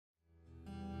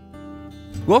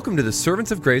Welcome to the Servants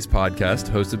of Grace podcast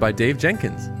hosted by Dave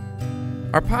Jenkins.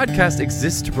 Our podcast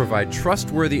exists to provide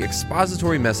trustworthy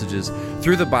expository messages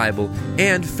through the Bible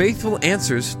and faithful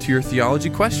answers to your theology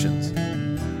questions.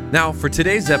 Now, for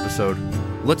today's episode,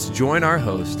 let's join our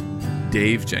host,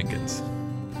 Dave Jenkins.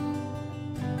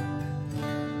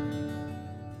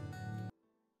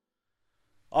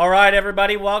 All right,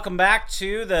 everybody, welcome back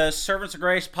to the Servants of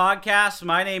Grace podcast.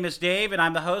 My name is Dave, and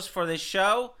I'm the host for this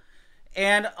show.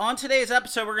 And on today's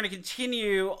episode, we're going to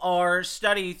continue our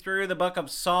study through the book of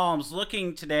Psalms,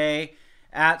 looking today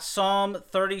at Psalm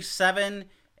 37,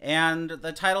 and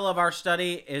the title of our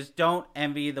study is Don't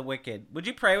Envy the Wicked. Would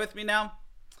you pray with me now?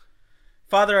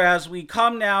 Father, as we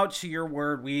come now to your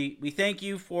word, we thank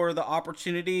you for the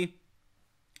opportunity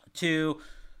to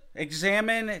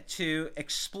examine, to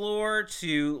explore,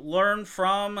 to learn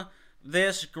from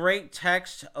this great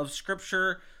text of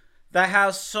Scripture that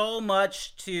has so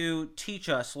much to teach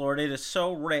us, Lord. It is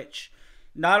so rich,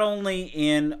 not only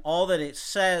in all that it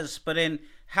says, but in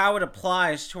how it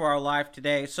applies to our life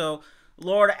today. So,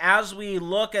 Lord, as we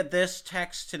look at this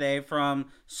text today from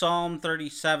Psalm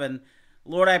 37,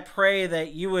 Lord, I pray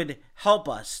that you would help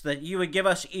us, that you would give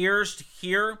us ears to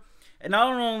hear, and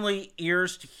not only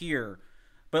ears to hear,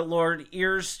 but, Lord,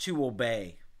 ears to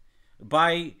obey.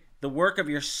 By the work of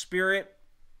your Spirit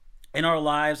in our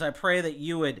lives, I pray that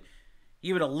you would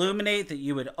illuminate, that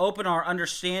you would open our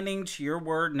understanding to your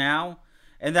word now,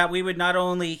 and that we would not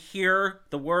only hear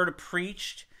the word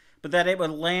preached, but that it would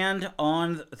land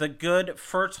on the good,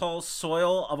 fertile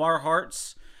soil of our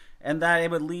hearts, and that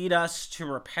it would lead us to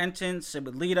repentance. It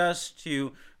would lead us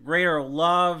to greater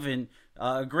love and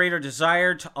a greater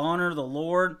desire to honor the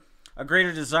Lord, a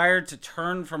greater desire to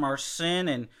turn from our sin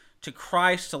and to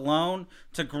Christ alone,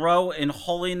 to grow in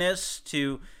holiness,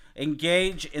 to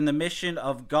engage in the mission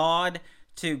of God,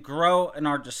 to grow in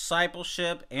our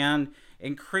discipleship and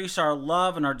increase our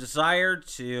love and our desire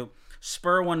to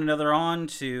spur one another on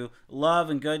to love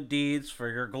and good deeds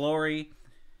for your glory.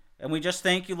 And we just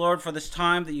thank you, Lord, for this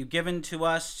time that you've given to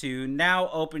us to now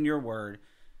open your word.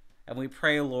 And we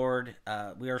pray, Lord,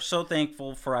 we are so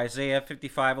thankful for Isaiah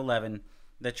 55:11,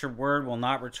 that your word will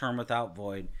not return without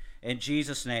void. In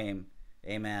Jesus' name,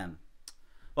 amen.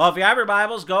 Well, if you have your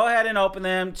Bibles, go ahead and open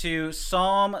them to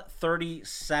Psalm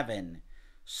 37.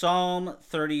 Psalm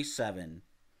 37.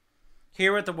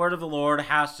 Hear what the word of the Lord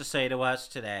has to say to us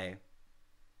today.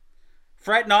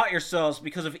 Fret not yourselves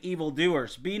because of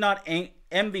evildoers. Be not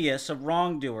envious of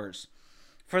wrongdoers,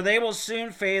 for they will soon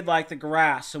fade like the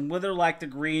grass and wither like the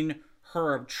green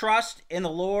herb. Trust in the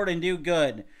Lord and do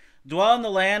good. Dwell in the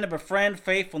land and befriend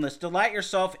faithfulness. Delight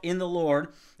yourself in the Lord,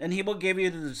 and he will give you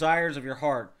the desires of your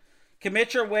heart.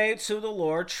 Commit your way to the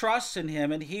Lord, trust in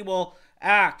him, and he will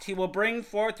act. He will bring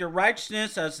forth your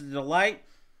righteousness as the light,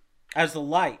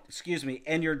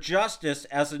 and your justice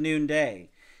as the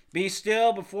noonday. Be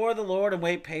still before the Lord and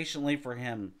wait patiently for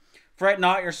him. Fret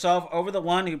not yourself over the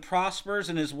one who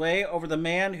prospers in his way, over the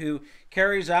man who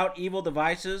carries out evil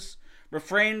devices.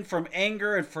 Refrain from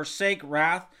anger and forsake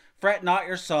wrath. Fret not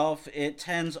yourself, it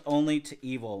tends only to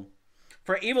evil.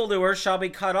 For evildoers shall be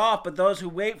cut off, but those who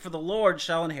wait for the Lord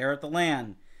shall inherit the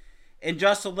land. In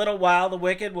just a little while the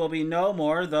wicked will be no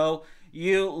more, though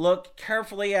you look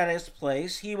carefully at his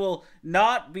place. He will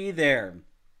not be there.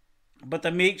 But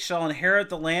the meek shall inherit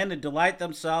the land and delight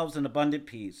themselves in abundant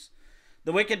peace.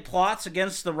 The wicked plots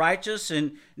against the righteous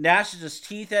and gnashes his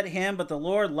teeth at him, but the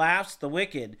Lord laughs at the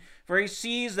wicked, for he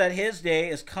sees that his day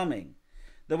is coming.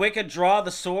 The wicked draw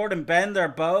the sword and bend their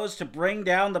bows to bring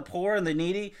down the poor and the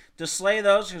needy, to slay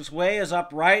those whose way is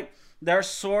upright. Their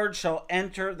sword shall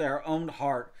enter their own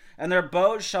heart, and their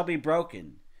bows shall be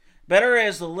broken. Better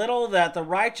is the little that the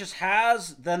righteous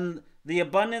has than the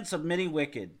abundance of many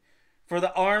wicked. For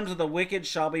the arms of the wicked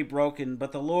shall be broken,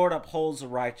 but the Lord upholds the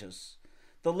righteous.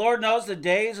 The Lord knows the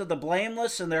days of the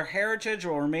blameless, and their heritage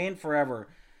will remain forever.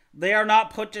 They are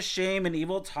not put to shame in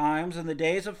evil times. In the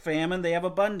days of famine they have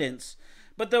abundance.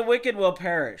 But the wicked will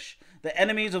perish. The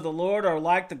enemies of the Lord are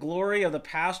like the glory of the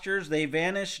pastures. They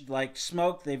vanish like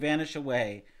smoke, they vanish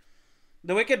away.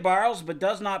 The wicked borrows but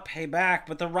does not pay back,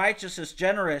 but the righteous is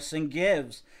generous and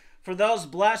gives. For those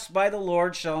blessed by the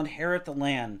Lord shall inherit the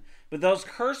land, but those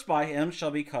cursed by him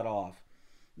shall be cut off.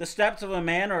 The steps of a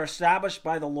man are established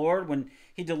by the Lord. When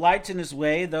he delights in his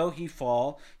way, though he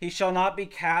fall, he shall not be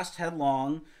cast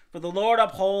headlong, for the Lord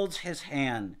upholds his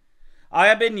hand. I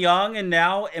have been young and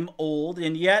now am old,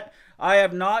 and yet I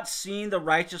have not seen the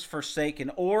righteous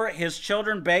forsaken, or his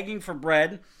children begging for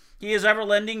bread. He is ever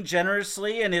lending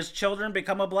generously, and his children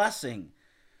become a blessing.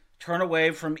 Turn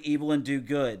away from evil and do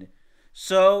good.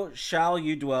 So shall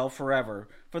you dwell forever.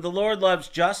 For the Lord loves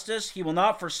justice. He will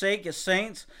not forsake his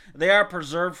saints. They are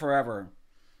preserved forever.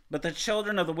 But the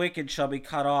children of the wicked shall be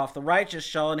cut off. The righteous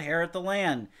shall inherit the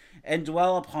land and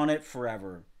dwell upon it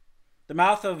forever. The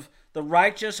mouth of the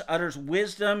righteous utters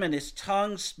wisdom, and his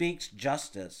tongue speaks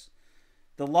justice.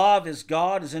 The law of his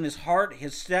God is in his heart.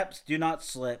 His steps do not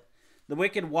slip. The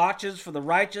wicked watches for the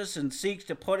righteous and seeks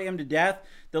to put him to death.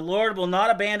 The Lord will not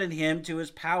abandon him to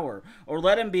his power, or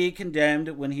let him be condemned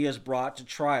when he is brought to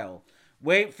trial.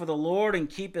 Wait for the Lord and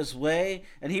keep his way,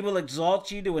 and he will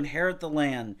exalt you to inherit the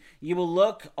land. You will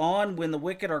look on when the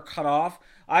wicked are cut off.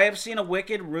 I have seen a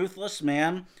wicked, ruthless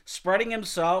man spreading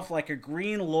himself like a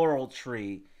green laurel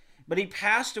tree. But he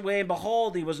passed away, and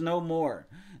behold, he was no more.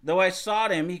 Though I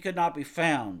sought him, he could not be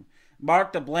found.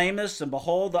 Mark the blameless, and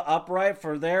behold the upright,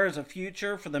 for there is a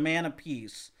future for the man of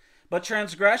peace. But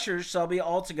transgressors shall be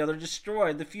altogether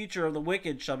destroyed. The future of the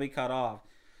wicked shall be cut off.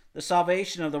 The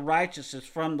salvation of the righteous is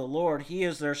from the Lord. He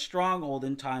is their stronghold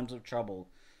in times of trouble.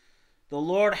 The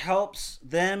Lord helps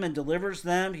them and delivers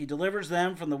them. He delivers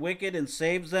them from the wicked and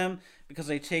saves them because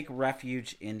they take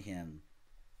refuge in him.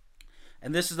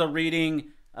 And this is the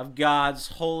reading of God's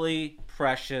holy,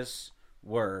 precious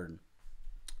word.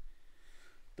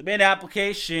 The main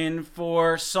application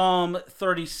for Psalm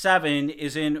 37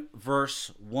 is in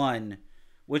verse 1,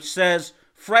 which says,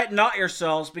 "Fret not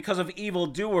yourselves because of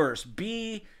evildoers.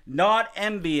 Be not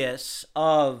envious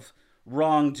of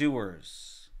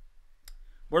wrongdoers."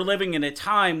 We're living in a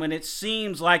time when it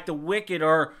seems like the wicked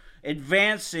are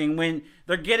advancing, when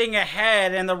they're getting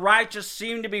ahead and the righteous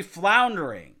seem to be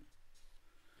floundering.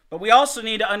 But we also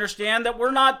need to understand that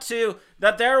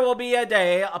that there will be a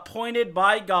day appointed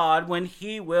by God when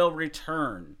he will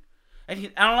return.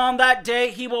 And on that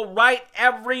day, he will right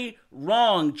every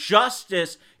wrong,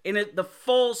 justice in the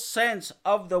full sense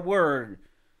of the word.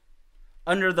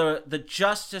 Under the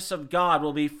justice of God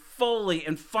will be fully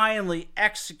and finally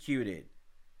executed.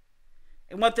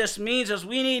 And what this means is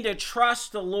we need to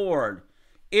trust the Lord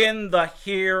in the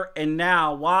here and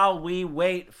now while we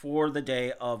wait for the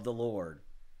day of the Lord.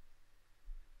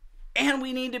 And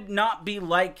we need to not be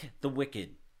like the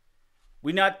wicked.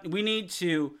 We need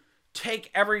to take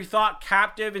every thought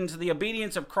captive into the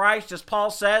obedience of Christ, as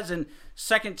Paul says in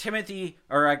 2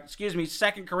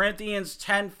 Corinthians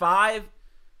 10:5.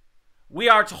 We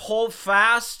are to hold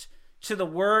fast to the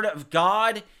word of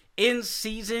God in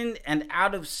season and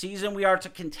out of season. We are to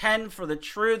contend for the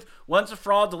truth once and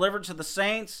for all delivered to the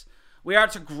saints. We are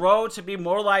to grow to be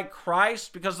more like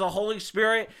Christ because the Holy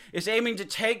Spirit is aiming to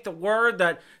take the word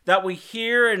that we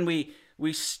hear and we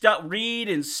read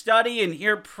and study and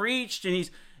hear preached, and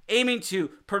he's aiming to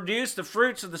produce the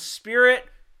fruits of the Spirit: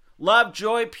 love,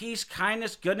 joy, peace,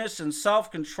 kindness, goodness, and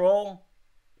self-control.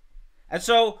 And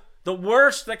so the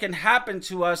worst that can happen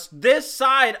to us this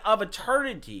side of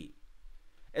eternity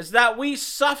is that we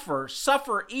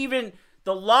suffer even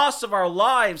the loss of our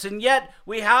lives, and yet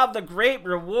we have the great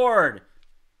reward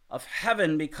of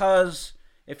heaven, because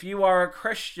if you are a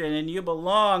Christian and you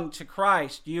belong to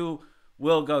Christ, you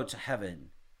will go to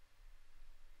heaven.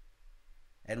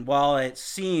 And while it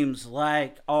seems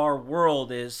like our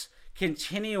world is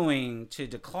continuing to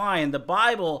decline, the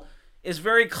Bible is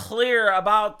very clear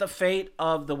about the fate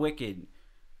of the wicked.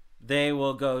 They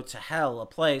will go to hell, a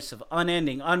place of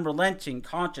unending, unrelenting,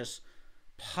 conscious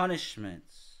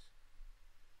punishments.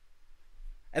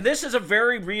 And this is a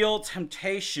very real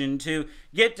temptation to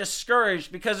get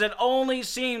discouraged, because it only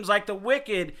seems like the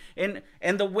wicked and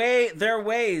their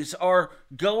ways are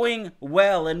going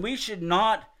well, and we should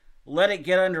not let it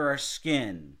get under our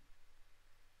skin.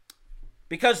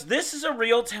 Because this is a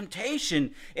real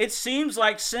temptation. It seems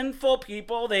like sinful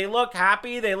people, they look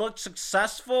happy, they look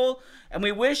successful, and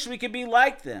we wish we could be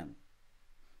like them.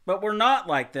 But we're not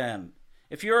like them.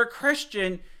 If you're a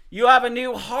Christian, you have a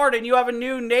new heart, and you have a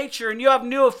new nature, and you have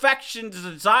new affections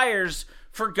and desires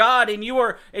for God, and you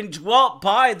are indwelt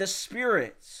by the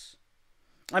Spirit.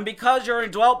 And because you're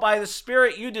indwelt by the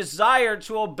Spirit, you desire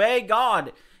to obey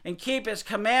God and keep his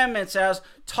commandments as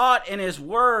taught in his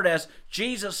word, as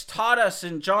Jesus taught us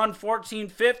in John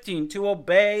 14:15, to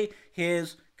obey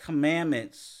his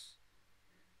commandments.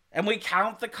 And we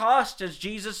count the cost, as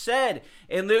Jesus said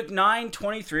in Luke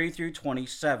 9:23 through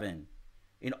 27.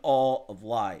 In all of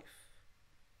life.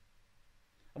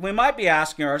 And we might be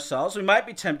asking ourselves, we might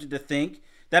be tempted to think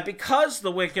that because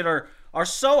the wicked are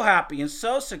so happy and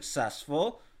so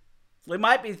successful, we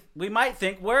might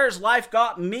think, where has life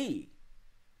got me?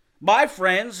 My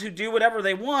friends who do whatever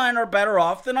they want are better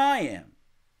off than I am.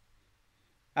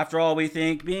 After all, we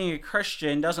think being a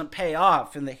Christian doesn't pay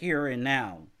off in the here and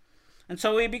now. And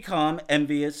so we become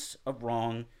envious of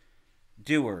wrongdoers.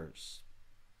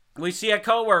 We see a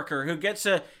coworker who gets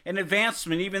an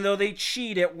advancement even though they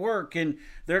cheat at work and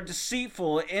they're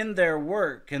deceitful in their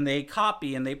work and they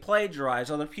copy and they plagiarize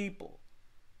other people.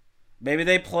 Maybe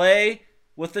they play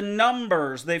with the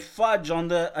numbers, they fudge on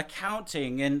the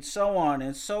accounting and so on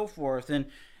and so forth, and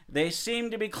they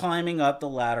seem to be climbing up the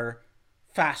ladder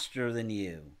faster than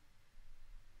you.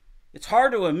 It's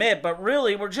hard to admit, but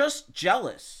really we're just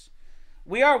jealous.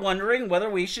 We are wondering whether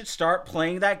we should start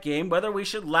playing that game, whether we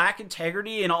should lack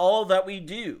integrity in all that we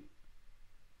do.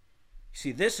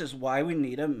 See, this is why we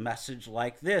need a message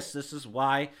like this. This is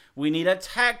why we need a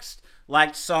text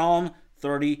like Psalm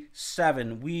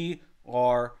 37. We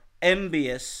are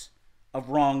envious of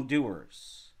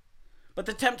wrongdoers. But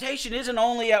the temptation isn't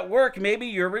only at work. Maybe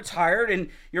you're retired and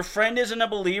your friend isn't a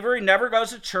believer. He never goes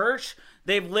to church.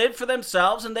 They've lived for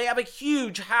themselves and they have a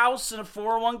huge house and a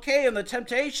 401k. And the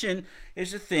temptation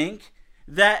is to think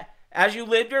that as you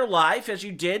lived your life, as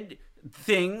you did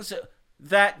things,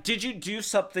 that did you do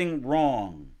something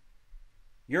wrong?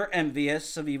 You're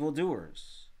envious of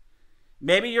evildoers.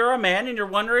 Maybe you're a man and you're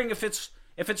wondering if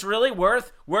it's really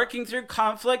worth working through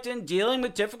conflict and dealing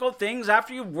with difficult things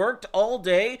after you've worked all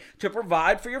day to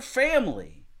provide for your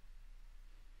family.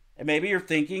 And maybe you're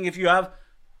thinking if you have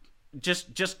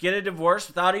just get a divorce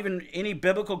without even any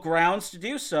biblical grounds to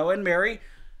do so and marry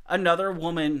another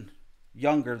woman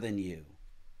younger than you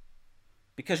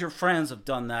because your friends have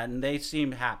done that and they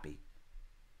seem happy.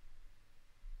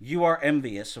 You are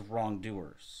envious of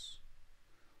wrongdoers.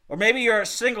 Or maybe you're a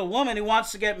single woman who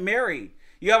wants to get married.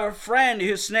 You have a friend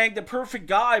who snagged the perfect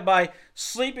guy by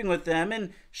sleeping with them,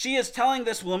 and she is telling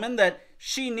this woman that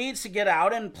she needs to get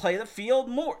out and play the field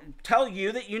more. Tell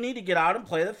you that you need to get out and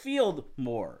play the field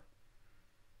more.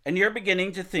 And you're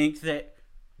beginning to think that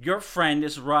your friend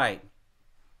is right.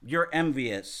 You're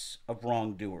envious of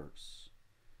wrongdoers.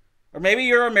 Or maybe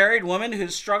you're a married woman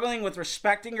who's struggling with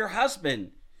respecting your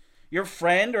husband. Your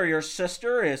friend or your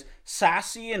sister is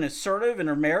sassy and assertive in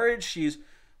her marriage. She's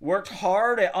worked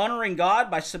hard at honoring God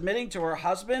by submitting to her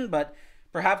husband, but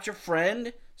perhaps your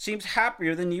friend seems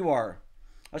happier than you are.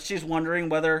 She's wondering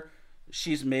whether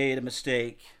she's made a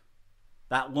mistake.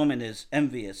 That woman is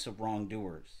envious of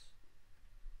wrongdoers.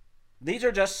 These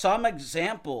are just some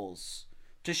examples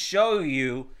to show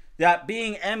you that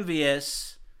being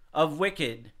envious of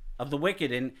the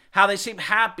wicked and how they seem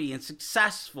happy and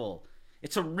successful,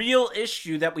 it's a real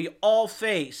issue that we all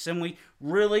face, and we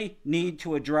really need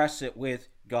to address it with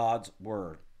God's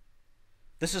word.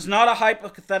 This is not a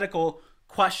hypothetical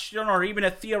question or even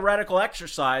a theoretical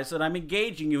exercise that I'm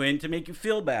engaging you in to make you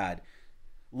feel bad.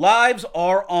 Lives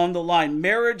are on the line.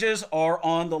 Marriages are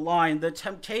on the line. The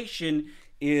temptation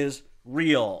is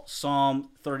real. Psalm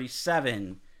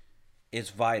 37 is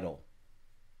vital.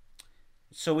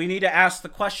 So we need to ask the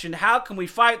question, how can we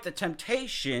fight the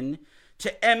temptation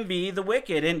to envy the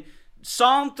wicked? And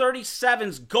Psalm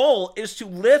 37's goal is to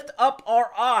lift up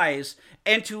our eyes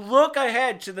and to look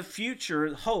ahead to the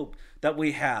future hope that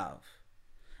we have.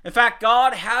 In fact,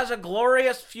 God has a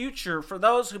glorious future for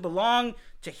those who belong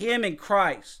to Him in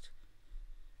Christ.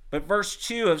 But verse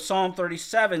 2 of Psalm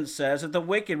 37 says that the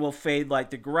wicked will fade like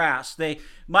the grass. They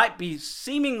might be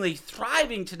seemingly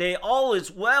thriving today. All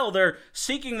is well. They're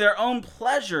seeking their own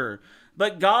pleasure.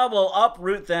 But God will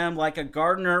uproot them like a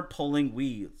gardener pulling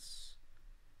weeds.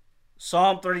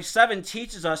 Psalm 37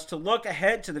 teaches us to look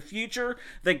ahead to the future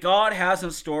that God has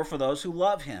in store for those who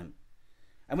love Him.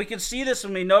 And we can see this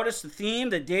when we notice the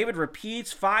theme that David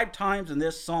repeats 5 times in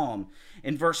this psalm.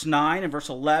 In verse 9, in verse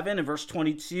 11, in verse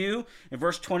 22, in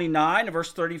verse 29, in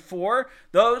verse 34,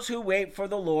 those who wait for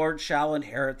the Lord shall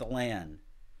inherit the land.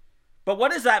 But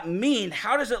what does that mean?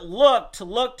 How does it look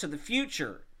to the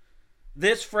future?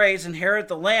 This phrase, inherit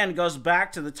the land, goes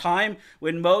back to the time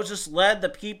when Moses led the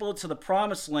people to the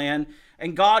promised land,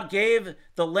 and God gave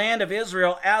the land of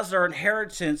Israel as their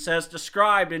inheritance, as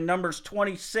described in Numbers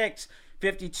 26,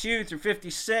 52 through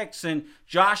 56, and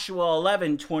Joshua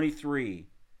 11, 23.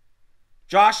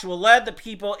 Joshua led the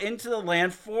people into the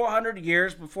land 400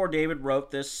 years before David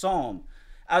wrote this psalm.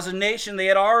 As a nation, they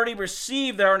had already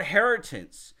received their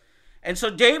inheritance. And so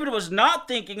David was not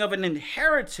thinking of an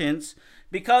inheritance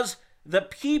because the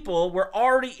people were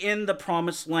already in the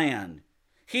promised land.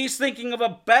 He's thinking of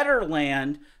a better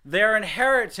land, their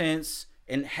inheritance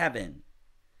in heaven.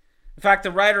 In fact,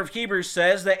 the writer of Hebrews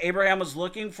says that Abraham was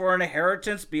looking for an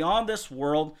inheritance beyond this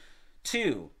world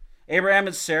too. Abraham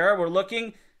and Sarah were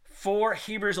looking for,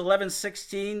 Hebrews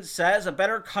 11:16 says, a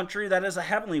better country that is a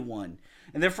heavenly one.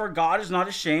 And therefore God is not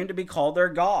ashamed to be called their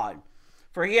God,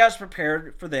 for He has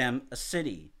prepared for them a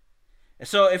city. And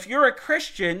so if you're a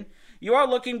Christian, you are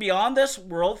looking beyond this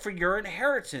world for your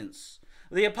inheritance.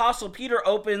 The Apostle Peter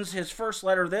opens his first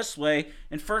letter this way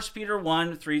in 1 Peter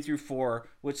 1, 3-4,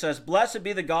 which says, "Blessed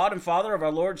be the God and Father of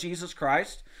our Lord Jesus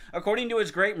Christ. According to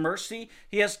his great mercy,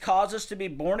 he has caused us to be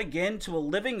born again to a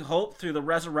living hope through the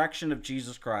resurrection of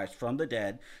Jesus Christ from the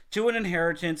dead, to an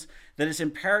inheritance that is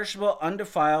imperishable,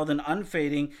 undefiled, and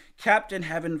unfading, kept in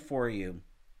heaven for you."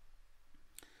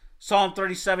 Psalm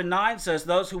 37:9 says,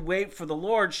 "Those who wait for the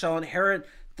Lord shall inherit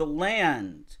the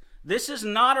land." This is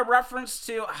not a reference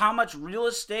to how much real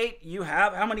estate you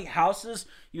have, how many houses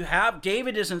you have.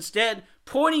 David is instead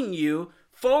pointing you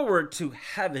forward to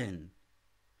heaven.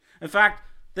 In fact,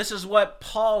 this is what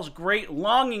Paul's great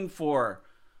longing for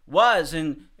was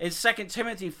in 2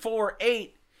 Timothy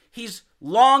 4:8. He's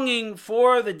longing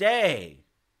for the day.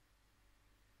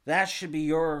 That should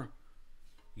be where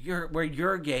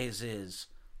your gaze is,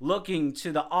 looking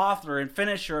to the author and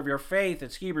finisher of your faith,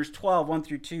 as Hebrews 12,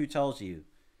 1-2 tells you.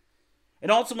 And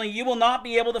ultimately, you will not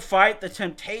be able to fight the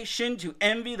temptation to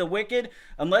envy the wicked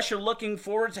unless you're looking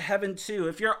forward to heaven too.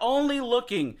 If you're only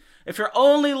looking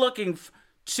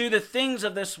to the things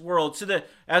of this world, to the,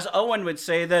 as Owen would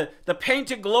say, the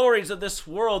painted glories of this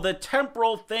world, the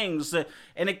temporal things,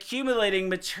 and accumulating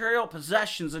material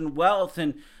possessions and wealth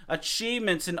and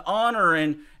achievements and honor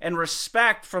and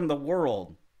respect from the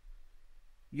world,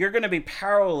 you're going to be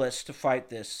powerless to fight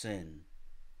this sin.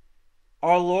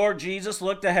 Our Lord Jesus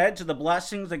looked ahead to the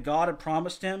blessings that God had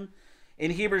promised him. In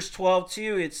Hebrews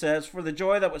 12:2, it says, "For the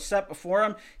joy that was set before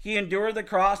him, he endured the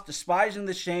cross, despising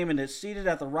the shame, and is seated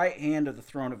at the right hand of the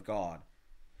throne of God."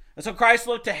 And so Christ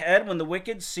looked ahead when the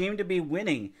wicked seemed to be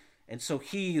winning, and so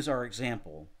he is our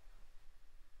example.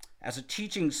 As a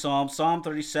teaching psalm, Psalm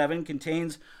 37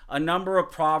 contains a number of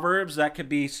proverbs that could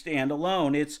be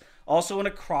standalone. It's also an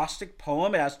acrostic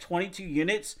poem. It has 22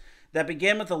 units that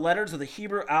begin with the letters of the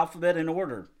Hebrew alphabet in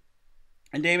order.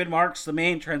 And David marks the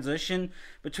main transition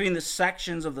between the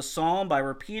sections of the psalm by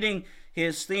repeating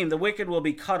his theme. The wicked will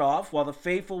be cut off, while the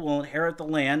faithful will inherit the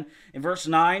land, in verse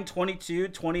 9, 22,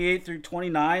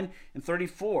 28-29, and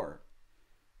 34.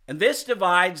 And this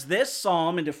divides this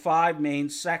psalm into 5 main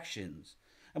sections.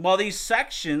 And while these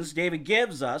sections, David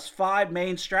gives us 5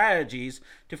 main strategies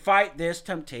to fight this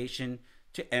temptation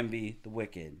to envy the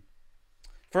wicked.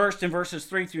 First, in verses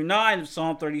 3-9 of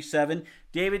Psalm 37,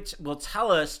 David will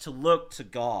tell us to look to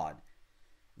God.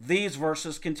 These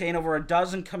verses contain over a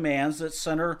dozen commands that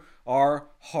center our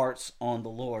hearts on the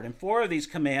Lord. And 4 of these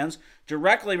commands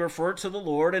directly refer to the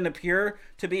Lord and appear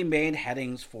to be main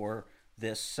headings for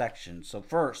this section. So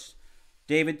first,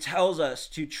 David tells us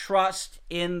to trust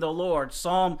in the Lord.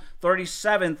 Psalm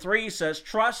 37:3 says,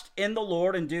 "Trust in the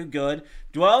Lord and do good.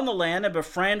 Dwell in the land and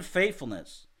befriend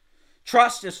faithfulness."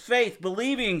 Trust is faith,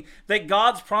 believing that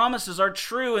God's promises are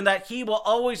true and that he will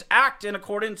always act in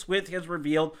accordance with his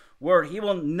revealed word. He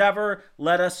will never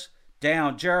let us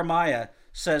down. Jeremiah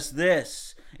says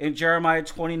this in Jeremiah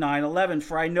 29:11,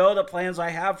 "For I know the plans I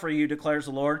have for you, declares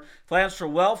the Lord, plans for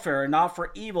welfare and not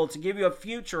for evil, to give you a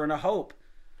future and a hope.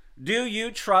 Do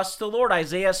you trust the Lord?"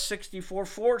 Isaiah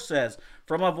 64:4 says,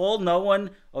 "From of old no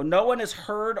one has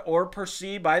heard or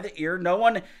perceived by the ear. No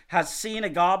one has seen a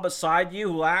God beside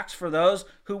you who acts for those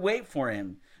who wait for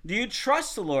him." Do you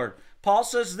trust the Lord? Paul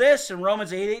says this in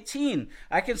Romans 8:18,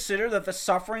 "I consider that the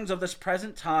sufferings of this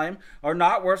present time are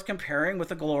not worth comparing with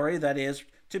the glory that is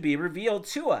to be revealed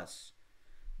to us."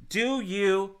 Do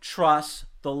you trust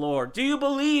the Lord? Do you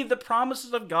believe the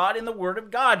promises of God in the Word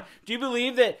of God? Do you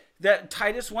believe that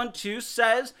Titus 1:2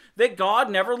 says that God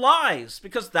never lies?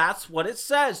 Because that's what it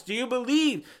says. Do you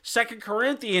believe 2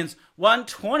 Corinthians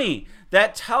 1:20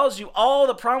 that tells you all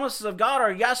the promises of God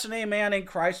are yes and amen in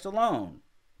Christ alone?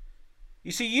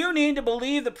 You see, you need to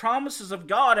believe the promises of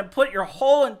God and put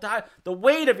the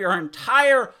weight of your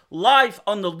entire life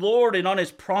on the Lord and on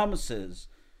his promises.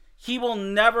 He will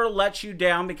never let you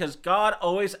down because God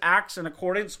always acts in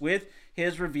accordance with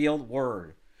his revealed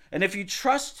word. And if you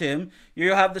trust him,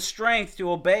 you'll have the strength to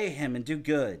obey him and do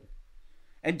good.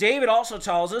 And David also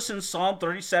tells us in Psalm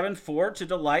 37:4 to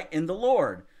delight in the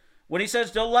Lord, when he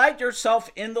says, "Delight yourself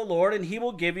in the Lord, and he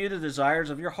will give you the desires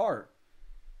of your heart."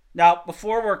 Now,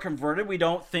 before we're converted, we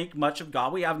don't think much of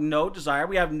God. We have no desire.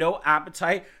 We have no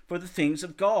appetite for the things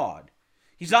of God.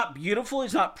 He's not beautiful.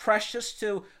 He's not precious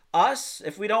to us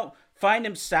if we don't find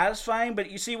him satisfying. But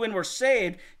you see, when we're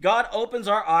saved, God opens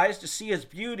our eyes to see his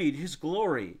beauty, his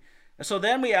glory. And so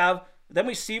then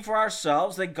we see for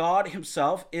ourselves that God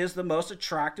himself is the most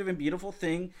attractive and beautiful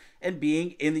thing and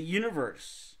being in the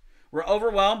universe. We're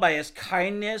overwhelmed by his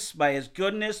kindness, by his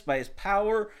goodness, by his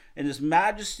power and his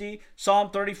majesty.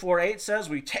 Psalm 34:8 says,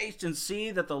 "We taste and see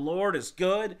that the Lord is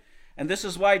good." And this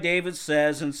is why David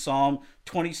says in Psalm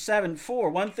 27:4,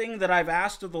 one thing that I've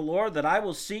asked of the Lord that I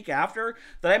will seek after,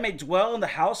 that I may dwell in the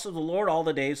house of the Lord all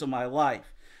the days of my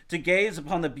life, to gaze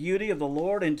upon the beauty of the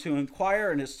Lord and to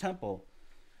inquire in his temple.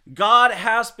 God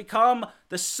has become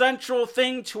the central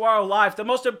thing to our life, the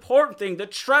most important thing, the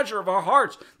treasure of our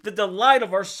hearts, the delight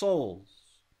of our souls.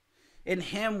 In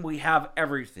him we have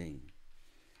everything,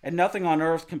 and nothing on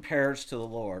earth compares to the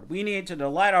Lord. We need to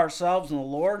delight ourselves in the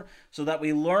Lord so that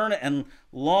we learn and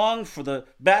long for the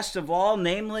best of all,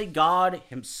 namely God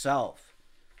himself.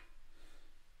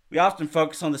 We often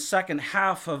focus on the second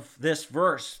half of this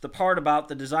verse, the part about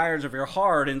the desires of your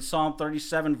heart in Psalm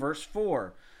 37, verse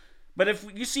 4. But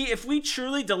if we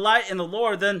truly delight in the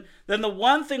Lord, then the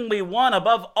one thing we want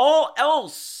above all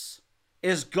else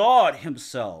is God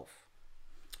himself.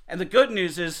 And the good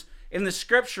news is, in the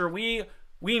scripture, we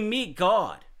meet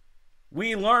God.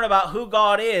 We learn about who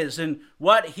God is and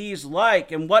what he's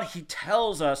like and what he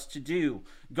tells us to do.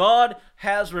 God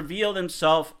has revealed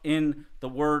himself in the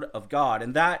word of God,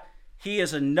 and that he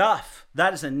is enough.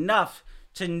 That is enough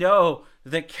to know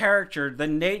the character, the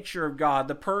nature of God,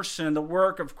 the person, the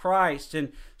work of Christ,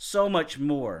 and so much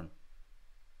more.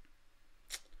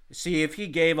 You see, if he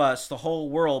gave us the whole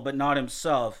world but not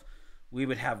himself, we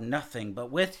would have nothing. But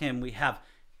with him, we have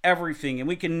everything, and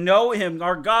we can know him.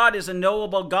 Our God is a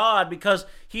knowable God because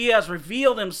he has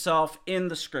revealed himself in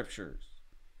the scriptures.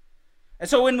 And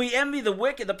so when we envy the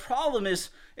wicked, the problem is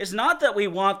not that we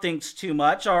want things too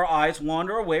much. Our eyes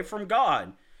wander away from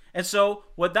God. And so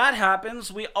when that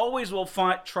happens, we always will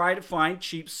try to find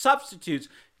cheap substitutes,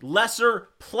 lesser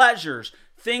pleasures,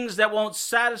 things that won't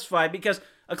satisfy, because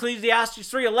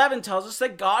Ecclesiastes 3:11 tells us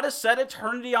that God has set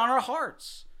eternity on our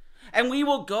hearts. And we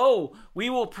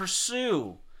will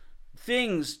pursue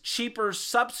things, cheaper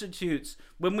substitutes.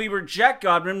 When we reject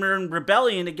God, when we're in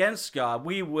rebellion against God,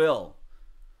 we will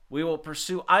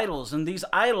pursue idols. And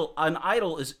an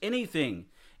idol is anything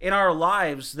in our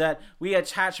lives that we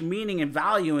attach meaning and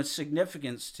value and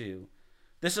significance to.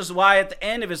 This is why at the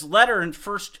end of his letter in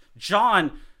 1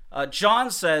 John,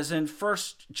 John says in 1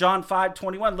 John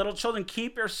 5:21, little children,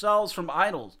 keep yourselves from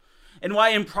idols. And why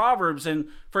in Proverbs, and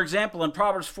for example in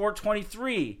Proverbs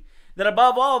 4:23, that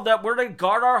above all that we're to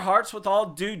guard our hearts with all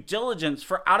due diligence,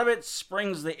 for out of it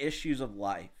springs the issues of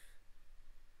life.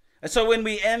 And so when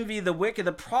we envy the wicked,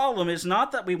 the problem is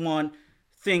not that we want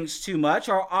things too much.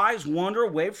 Our eyes wander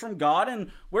away from God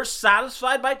and we're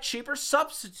satisfied by cheaper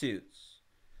substitutes.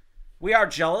 We are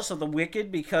jealous of the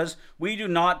wicked because we do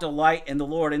not delight in the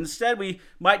Lord. Instead, we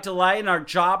might delight in our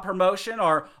job promotion,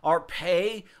 our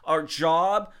pay, our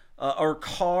job, our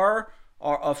car,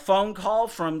 or a phone call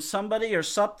from somebody or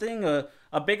something,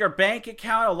 a bigger bank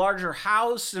account, a larger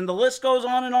house, and the list goes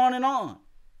on and on and on.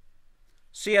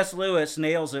 C.S. Lewis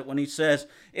nails it when he says,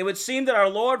 it would seem that our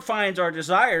Lord finds our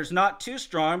desires not too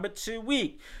strong, but too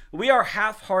weak. We are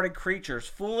half-hearted creatures,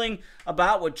 fooling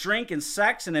about with drink and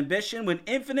sex and ambition when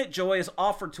infinite joy is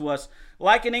offered to us,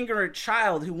 like an ignorant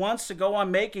child who wants to go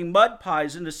on making mud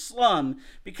pies in the slum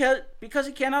because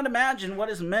he cannot imagine what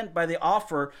is meant by the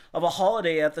offer of a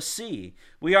holiday at the sea.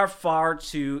 We are far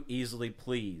too easily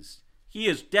pleased. He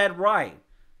is dead right.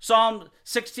 Psalm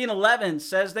 16:11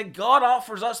 says that God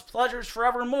offers us pleasures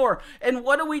forevermore. And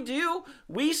what do?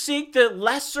 We seek the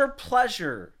lesser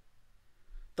pleasure.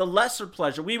 The lesser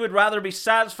pleasure. We would rather be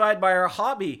satisfied by our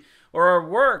hobby or our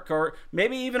work or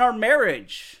maybe even our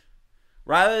marriage,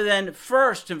 rather than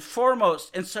first and foremost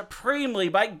and supremely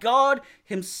by God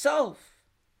himself.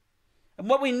 And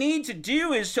what we need to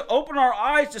do is to open our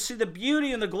eyes to see the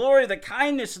beauty and the glory, the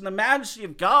kindness and the majesty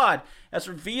of God as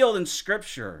revealed in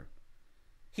Scripture.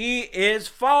 He is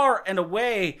far and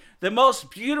away the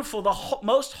most beautiful, the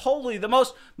most holy, the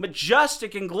most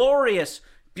majestic and glorious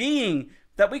being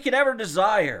that we could ever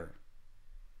desire.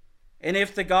 And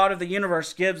if the God of the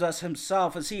universe gives us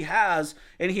himself as he has,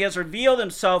 and he has revealed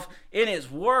himself in his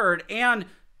word, and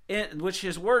in which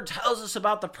his word tells us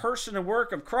about the person and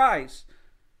work of Christ,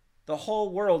 the whole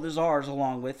world is ours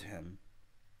along with him.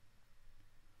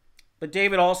 But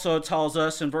David also tells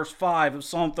us in verse 5 of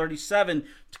Psalm 37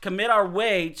 to commit our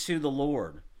way to the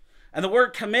Lord. And the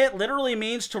word commit literally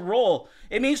means to roll.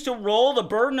 It means to roll the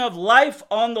burden of life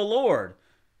on the Lord.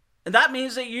 And that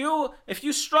means that if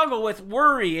you struggle with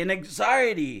worry and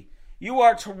anxiety, you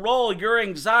are to roll your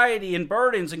anxiety and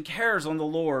burdens and cares on the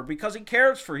Lord because he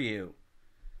cares for you.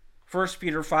 1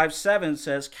 Peter 5:7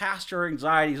 says, cast your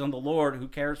anxieties on the Lord who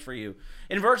cares for you.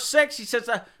 In verse 6, he says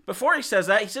that before he says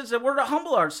that we're to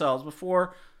humble ourselves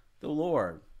before the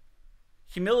Lord.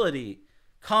 Humility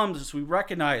comes as we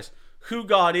recognize who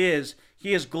God is.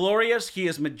 He is glorious. He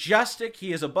is majestic.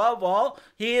 He is above all.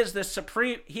 He is the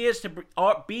supreme. He is to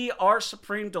be our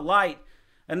supreme delight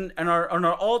and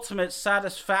our ultimate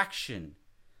satisfaction.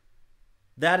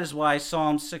 That is why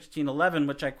Psalm 16:11,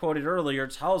 which I quoted earlier,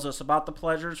 tells us about the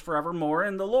pleasures forevermore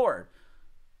in the Lord.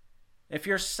 If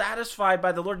you're satisfied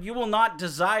by the Lord, you will not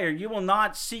desire, you will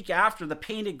not seek after the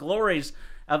painted glories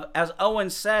of, as Owen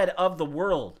said, of the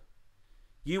world.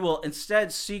 You will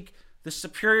instead seek the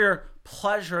superior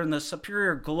pleasure and the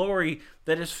superior glory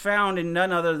that is found in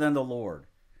none other than the Lord,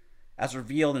 as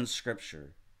revealed in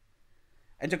Scripture.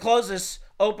 And to close this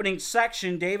opening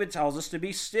section, David tells us to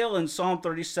be still in Psalm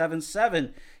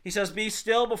 37:7. He says, "Be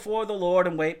still before the Lord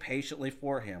and wait patiently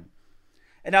for him."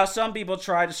 And now some people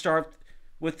try to start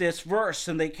with this verse,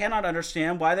 and they cannot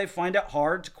understand why they find it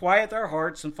hard to quiet their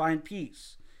hearts and find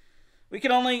peace. We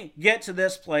can only get to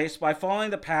this place by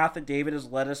following the path that David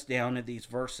has led us down in these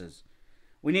verses.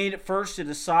 We need first to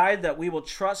decide that we will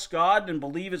trust God and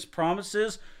believe his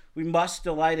promises. We must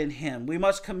delight in him. We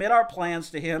must commit our plans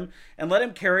to him and let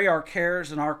him carry our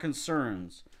cares and our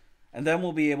concerns. And then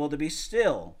we'll be able to be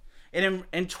still.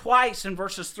 And twice in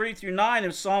verses 3 through 9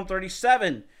 of Psalm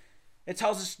 37, it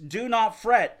tells us, do not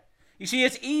fret. You see,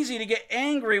 it's easy to get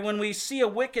angry when we see a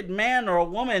wicked man or a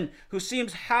woman who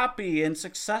seems happy and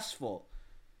successful.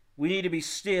 We need to be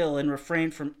still and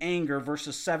refrain from anger,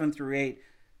 verses 7 through 8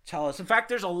 tell us. In fact,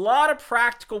 there's a lot of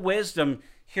practical wisdom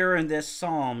here in this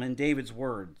psalm in David's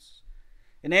words.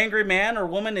 An angry man or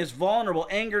woman is vulnerable.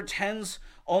 Anger tends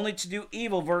only to do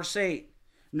evil, verse 8.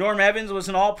 Norm Evans was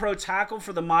an all-pro tackle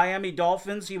for the Miami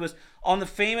Dolphins. He was on the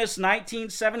famous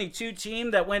 1972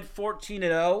 team that went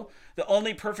 14-0, the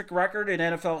only perfect record in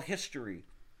NFL history.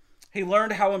 He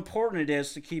learned how important it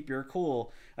is to keep your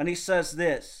cool. And he says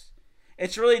this,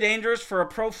 "It's really dangerous for a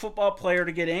pro football player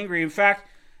to get angry. In fact,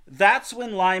 that's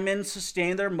when linemen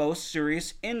sustain their most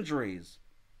serious injuries.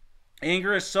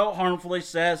 Anger is so harmful," he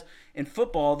says, in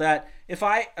football that if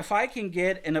I can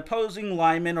get an opposing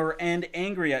lineman or end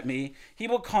angry at me, he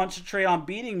will concentrate on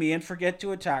beating me and forget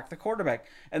to attack the quarterback.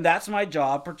 And that's my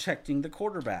job, protecting the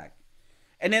quarterback.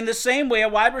 And in the same way, a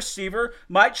wide receiver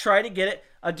might try to get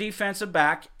a defensive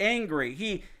back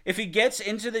angry. If he gets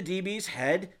into the DB's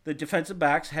head, the defensive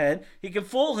back's head, he can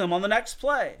fool him on the next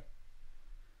play.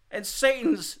 And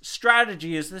Satan's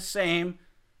strategy is the same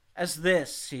as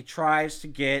this. He tries to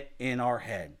get in our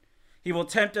head. He will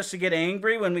tempt us to get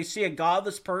angry when we see a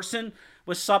godless person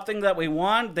with something that we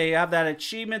want. They have that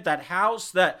achievement, that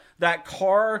house, that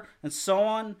car, and so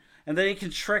on. And then he can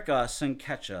trick us and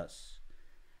catch us.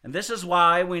 And this is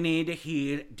why we need to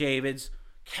heed David's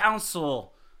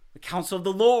counsel, the counsel of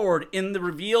the Lord in the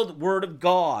revealed word of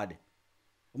God.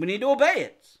 We need to obey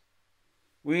it.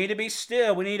 We need to be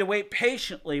still. We need to wait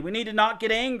patiently. We need to not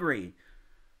get angry.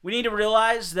 We need to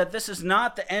realize that this is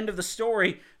not the end of the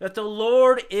story, that the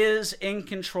Lord is in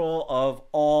control of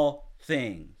all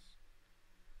things.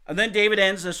 And then David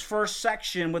ends this first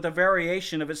section with a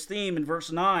variation of his theme in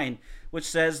verse 9, which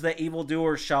says that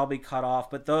evildoers shall be cut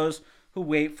off, but those who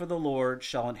wait for the Lord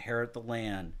shall inherit the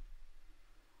land.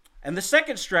 And the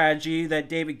second strategy that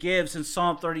David gives in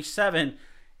Psalm 37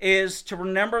 is to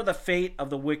remember the fate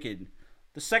of the wicked.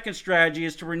 The second strategy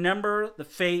is to remember the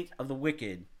fate of the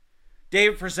wicked.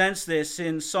 David presents this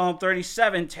in Psalm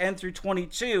 37, 10 through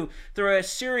 22, through a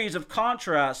series of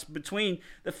contrasts between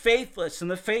the faithless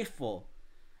and the faithful.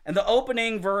 And the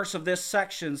opening verse of this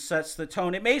section sets the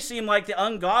tone. It may seem like the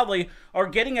ungodly are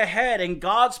getting ahead and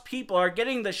God's people are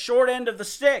getting the short end of the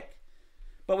stick.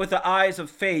 But with the eyes of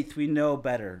faith, we know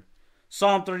better.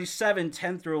 Psalm 37,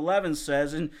 10 through 11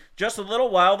 says, "In just a little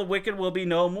while the wicked will be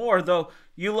no more. Though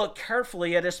you look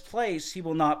carefully at his place, he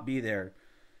will not be there.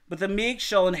 But the meek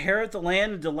shall inherit the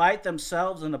land and delight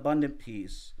themselves in abundant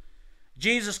peace."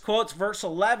 Jesus quotes verse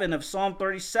 11 of Psalm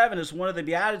 37 as one of the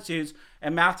Beatitudes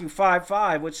in Matthew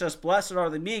 5:5, which says, "Blessed are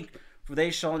the meek, for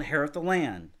they shall inherit the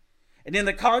land." And in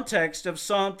the context of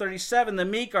Psalm 37, the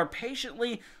meek are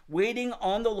patiently waiting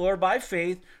on the Lord by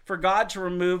faith for God to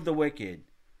remove the wicked.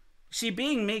 See,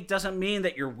 being meek doesn't mean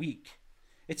that you're weak.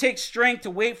 It takes strength to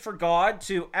wait for God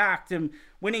to act, and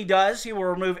when he does, he will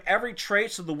remove every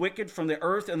trace of the wicked from the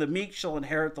earth, and the meek shall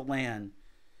inherit the land.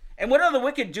 And what are the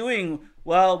wicked doing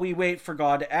while we wait for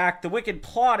God to act? The wicked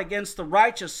plot against the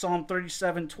righteous, Psalm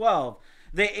 37:12.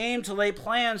 They aim to lay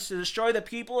plans to destroy the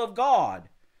people of God.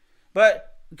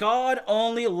 But God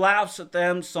only laughs at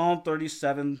them, Psalm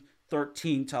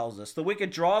 37:13 tells us. The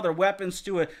wicked draw their weapons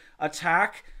to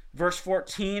attack. Verse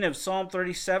 14 of Psalm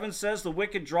 37 says, "The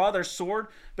wicked draw their sword,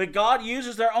 but God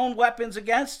uses their own weapons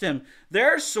against him.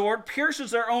 Their sword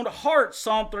pierces their own heart,"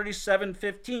 Psalm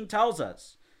 37:15 tells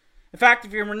us. In fact,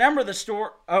 if you remember the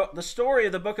story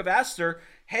of the book of Esther,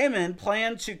 Haman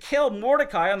planned to kill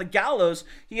Mordecai on the gallows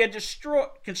he had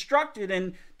constructed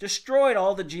and destroyed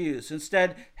all the Jews.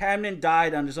 Instead, Haman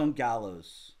died on his own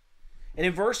gallows. And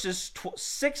in verses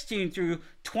 16 through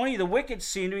 20, the wicked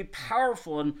seem to be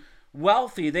powerful and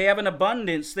wealthy. They have an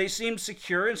abundance. They seem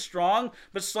secure and strong.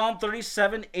 But Psalm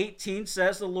 37:18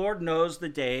 says the Lord knows the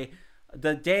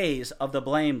days of the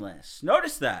blameless.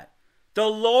 Notice that. The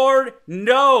Lord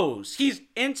knows. He's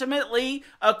intimately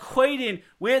acquainted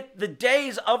with the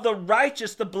days of the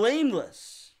righteous, the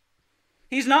blameless.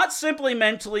 He's not simply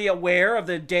mentally aware of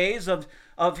the days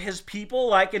of his people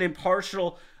like an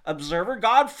impartial observer.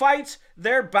 God fights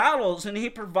their battles and he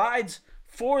provides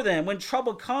for them. When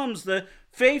trouble comes, the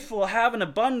faithful have an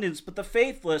abundance, but the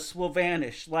faithless will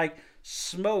vanish. Like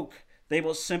smoke, they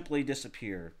will simply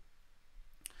disappear.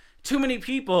 Too many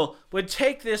people would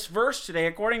take this verse today,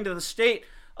 according to the state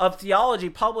of theology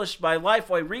published by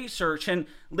Lifeway Research and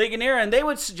Ligonier, and they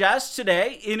would suggest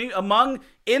today,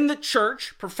 in the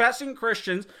church, professing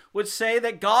Christians would say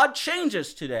that God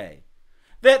changes today.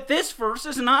 That this verse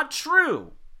is not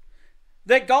true.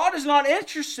 That God is not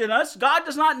interested in us. God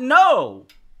does not know.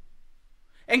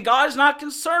 And God is not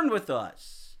concerned with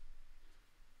us.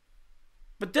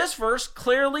 But this verse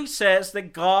clearly says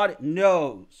that God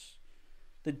knows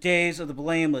the days of the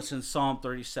blameless in Psalm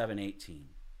 37:18.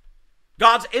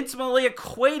 God's intimately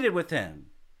acquainted with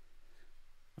him.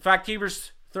 In fact,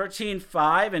 Hebrews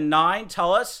 13:5 and 9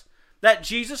 tell us that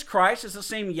Jesus Christ is the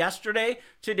same yesterday,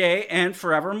 today, and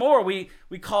forevermore. We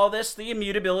call this the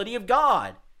immutability of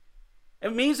God.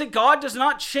 It means that God does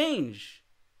not change.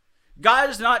 God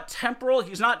is not temporal.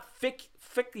 He's not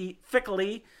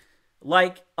fickly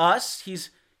like us.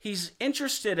 He's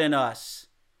interested in us.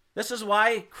 This is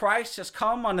why Christ has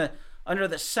come under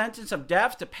the sentence of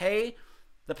death to pay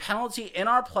the penalty in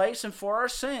our place and for our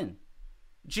sin.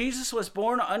 Jesus was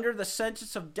born under the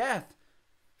sentence of death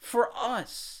for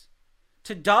us,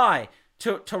 to die,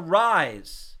 to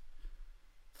rise.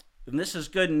 And this is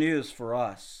good news for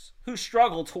us who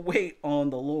struggle to wait on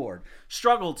the Lord,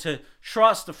 struggle to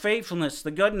trust the faithfulness, the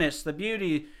goodness, the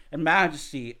beauty, and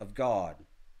majesty of God.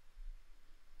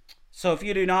 So if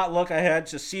you do not look ahead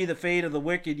to see the fate of the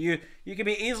wicked, you can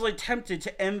be easily tempted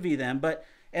to envy them.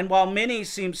 And while many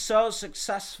seem so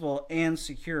successful and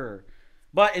secure,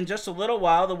 but in just a little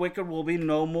while the wicked will be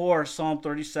no more, Psalm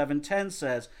 37:10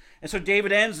 says. And so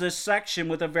David ends this section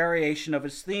with a variation of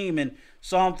his theme in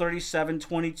Psalm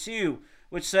 37:22,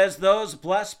 which says, "Those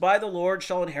blessed by the Lord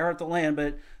shall inherit the land,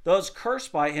 but those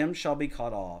cursed by him shall be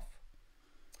cut off."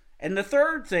 And the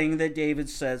third thing that David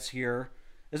says here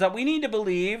is that we need to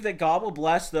believe that God will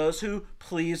bless those who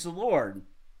please the Lord.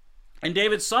 And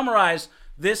David summarized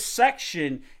this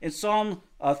section in Psalm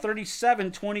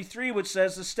 37:23, which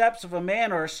says, "The steps of a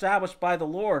man are established by the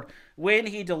Lord when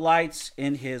he delights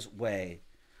in his way."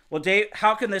 Well,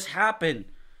 how can this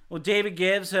happen? Well, David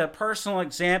gives a personal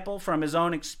example from his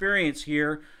own experience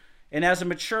here. And as a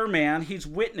mature man, he's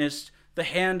witnessed the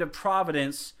hand of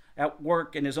providence at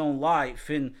work in his own life.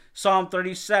 In Psalm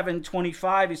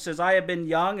 37:25, he says, "I have been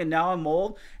young and now am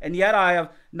old, and yet I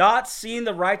have not seen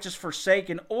the righteous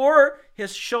forsaken or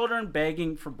his children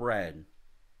begging for bread."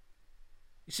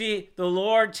 You see, the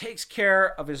Lord takes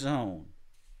care of his own.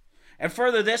 And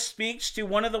further, this speaks to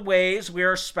one of the ways we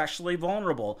are especially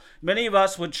vulnerable. Many of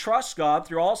us would trust God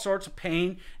through all sorts of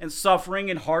pain and suffering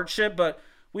and hardship, but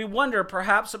we wonder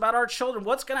perhaps about our children.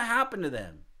 What's going to happen to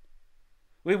them?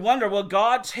 We wonder, will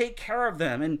God take care of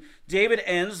them? And David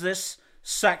ends this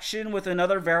section with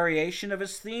another variation of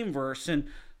his theme verse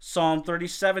in Psalm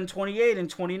 37:28 and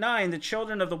 29. "The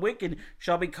children of the wicked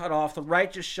shall be cut off. The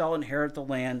righteous shall inherit the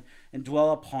land and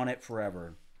dwell upon it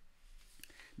forever."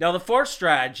 Now, the fourth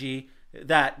strategy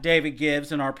that David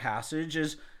gives in our passage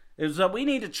is that we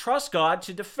need to trust God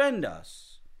to defend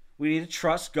us. We need to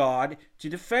trust God to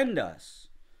defend us.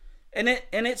 And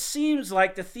it seems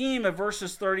like the theme of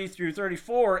verses 30 through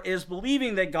 34 is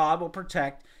believing that God will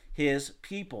protect his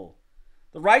people.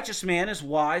 The righteous man is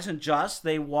wise and just.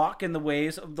 They walk in the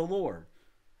ways of the Lord,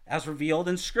 as revealed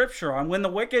in Scripture. And when the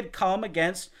wicked come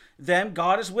against them,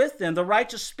 God is with them. The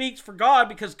righteous speaks for God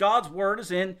because God's word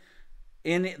is in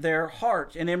their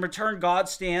heart. And in return, God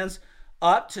stands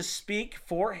up to speak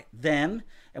for them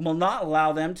and will not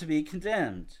allow them to be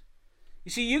condemned. You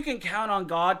see, you can count on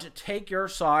God to take your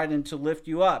side and to lift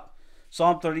you up.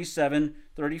 Psalm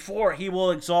 37:34, "He will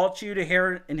exalt you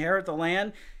to inherit the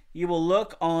land. He will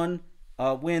look on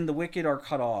when the wicked are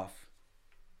cut off."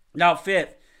 Now,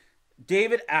 fifth,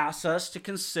 David asks us to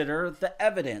consider the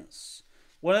evidence.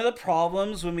 One of the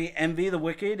problems when we envy the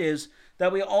wicked is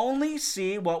that we only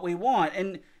see what we want.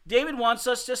 And David wants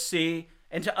us to see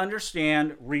and to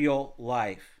understand real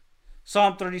life.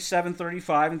 Psalm 37,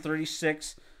 35, and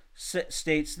 36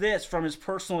 states this from his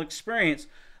personal experience.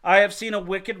 I have seen a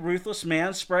wicked, ruthless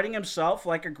man spreading himself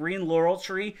like a green laurel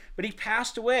tree, but he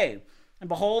passed away. And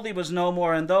behold, he was no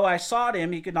more, and though I sought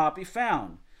him, he could not be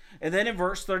found. And then in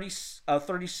verse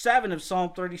 37 of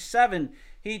Psalm 37,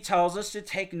 he tells us to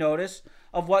take notice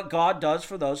of what God does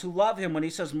for those who love him when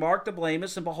he says, mark the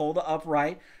blameless and behold the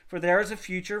upright, for there is a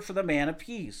future for the man of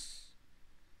peace.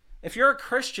 If you're a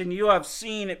Christian, you have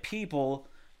seen people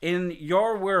in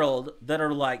your world that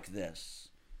are like this.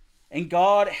 And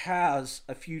God has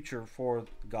a future for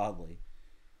the godly.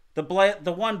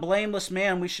 The one blameless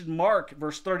man we should mark,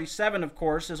 verse 37, of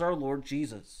course, is our Lord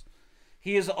Jesus.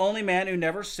 He is the only man who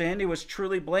never sinned, who was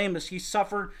truly blameless. He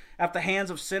suffered at the hands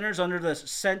of sinners under the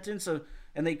sentence of,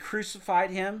 and they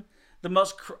crucified him, the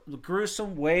most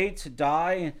gruesome way to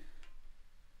die.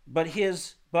 But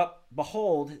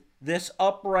behold, this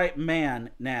upright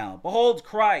man now. Behold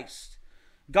Christ.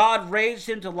 God raised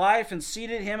him to life and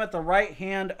seated him at the right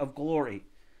hand of glory.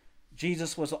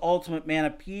 Jesus was the ultimate man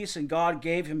of peace, and God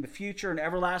gave him a future, an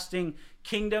everlasting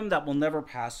kingdom that will never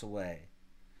pass away.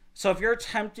 So if you're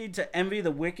tempted to envy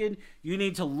the wicked, you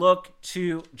need to look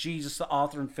to Jesus, the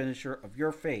author and finisher of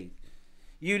your faith.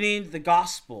 You need the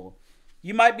gospel.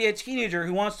 You might be a teenager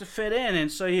who wants to fit in, and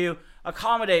so you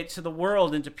accommodate to the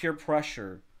world and to peer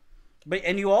pressure.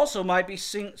 And you also might be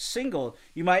single.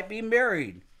 You might be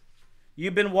married.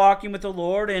 You've been walking with the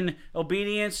Lord in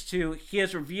obedience to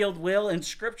his revealed will in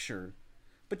Scripture.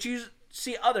 But you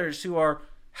see others who are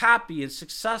happy and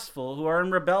successful, who are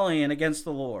in rebellion against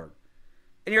the Lord.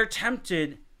 And you're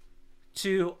tempted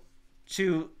to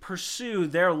pursue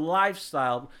their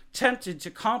lifestyle, tempted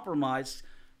to compromise,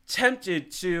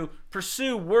 tempted to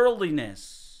pursue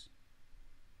worldliness.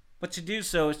 But to do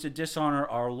so is to dishonor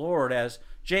our Lord. As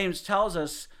James tells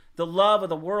us, the love of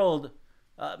the world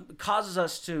causes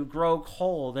us to grow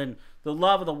cold, and the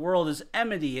love of the world is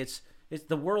enmity. It's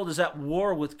the world is at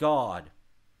war with God,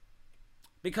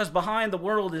 because behind the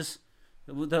world is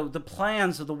the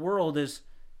plans of the world is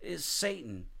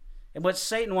Satan, and what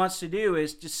Satan wants to do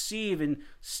is deceive and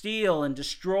steal and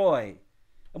destroy,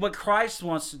 and what Christ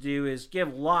wants to do is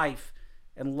give life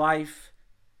and life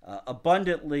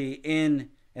abundantly in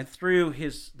and through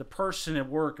the person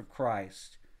and work of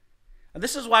Christ. And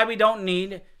this is why we don't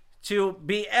need to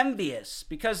be envious,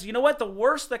 because you know what? The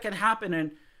worst that can happen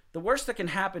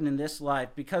in this life,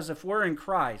 because if we're in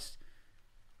Christ,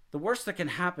 the worst that can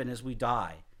happen is we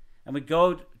die and we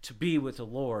go to be with the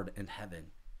Lord in heaven.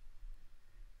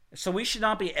 So we should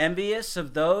not be envious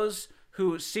of those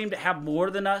who seem to have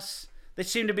more than us. They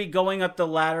seem to be going up the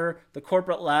ladder, the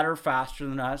corporate ladder, faster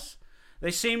than us. They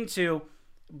seem to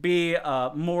be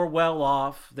more well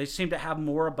off. They seem to have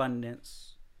more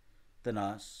abundance than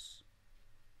us.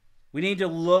 We need to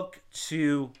look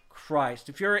to Christ.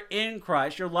 If you're in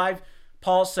Christ, your life,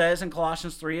 Paul says in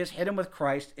Colossians 3, is hidden with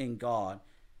Christ in God.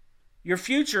 Your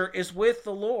future is with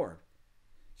the Lord.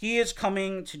 He is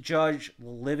coming to judge the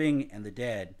living and the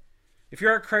dead. If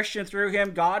you're a Christian through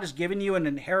him, God has given you an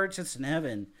inheritance in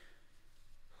heaven.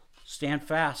 Stand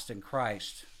fast in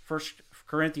Christ. 1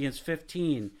 Corinthians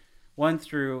 15, 1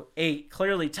 through 8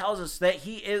 clearly tells us that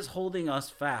he is holding us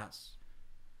fast.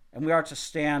 And we are to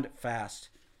stand fast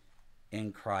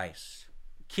in Christ.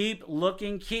 Keep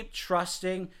looking, keep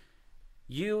trusting.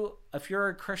 If you're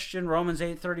a Christian, Romans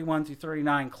 8:31 through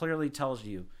 39 clearly tells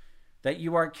you that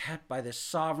you are kept by the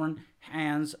sovereign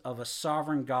hands of a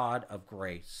sovereign God of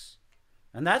grace.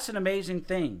 And that's an amazing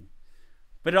thing.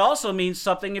 But it also means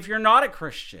something if you're not a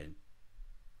Christian.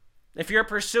 If you're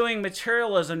pursuing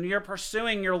materialism, you're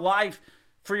pursuing your life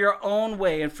for your own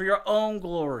way and for your own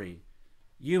glory,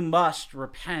 you must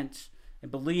repent and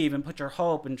believe and put your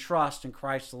hope and trust in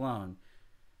Christ alone.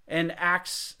 In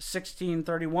Acts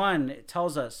 16:31, it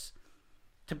tells us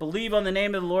to believe on the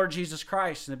name of the Lord Jesus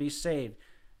Christ and to be saved.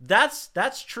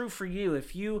 That's true for you.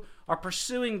 If you are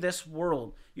pursuing this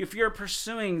world, if you're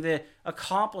pursuing the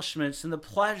accomplishments and the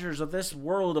pleasures of this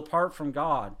world apart from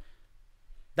God,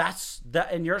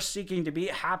 and you're seeking to be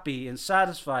happy and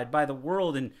satisfied by the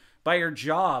world and by your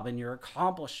job and your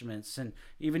accomplishments and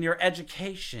even your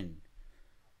education.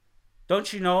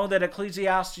 Don't you know that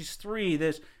Ecclesiastes 3,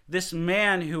 this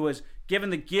man who was given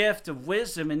the gift of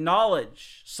wisdom and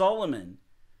knowledge, Solomon,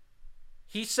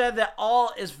 he said that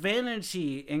all is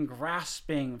vanity and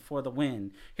grasping for the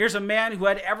wind. Here's a man who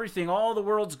had everything, all the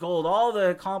world's gold, all the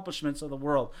accomplishments of the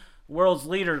world. The world's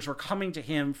leaders were coming to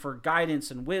him for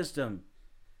guidance and wisdom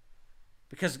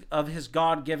because of his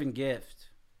God-given gift.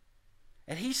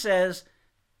 And he says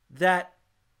that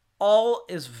all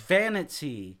is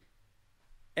vanity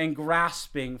and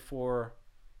grasping for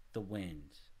the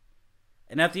wind.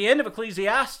 And at the end of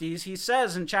Ecclesiastes, he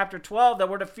says in chapter 12 that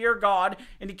we're to fear God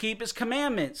and to keep his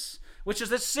commandments, which is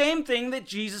the same thing that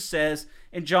Jesus says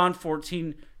in John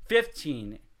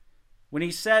 14:15, when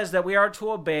he says that we are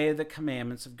to obey the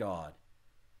commandments of God.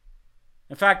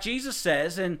 In fact, Jesus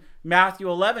says in Matthew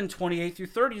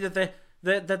 11:28-30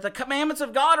 that the commandments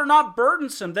of God are not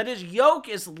burdensome, that his yoke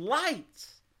is light.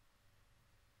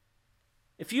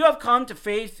 If you have come to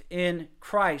faith in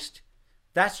Christ,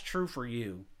 that's true for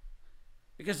you.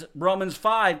 Because Romans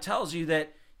 5 tells you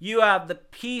that you have the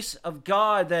peace of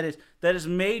God that has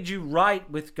made you right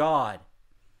with God.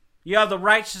 You have the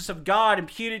righteousness of God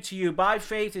imputed to you by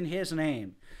faith in his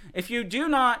name. If you do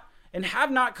not and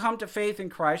have not come to faith in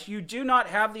Christ, you do not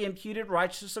have the imputed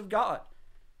righteousness of God.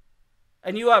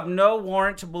 And you have no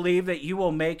warrant to believe that you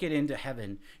will make it into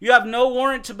heaven. You have no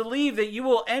warrant to believe that you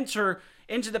will enter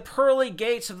into the pearly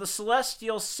gates of the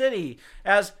celestial city,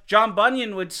 as John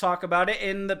Bunyan would talk about it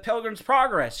in The Pilgrim's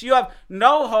Progress. You have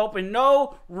no hope and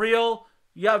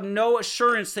you have no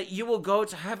assurance that you will go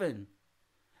to heaven.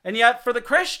 And yet for the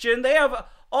Christian, they have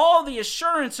all the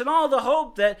assurance and all the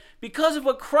hope that because of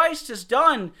what Christ has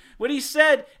done, what he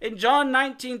said in John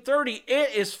 19:30,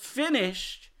 it is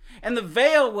finished, and the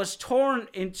veil was torn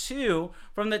in two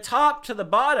from the top to the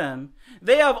bottom.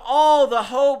 They have all the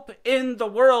hope in the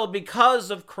world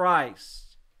because of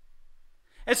Christ.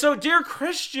 And so, dear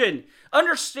Christian,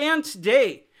 understand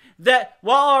today that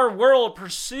while our world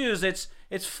pursues its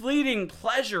fleeting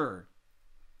pleasure,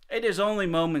 it is only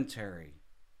momentary.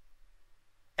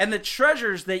 And the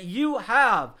treasures that you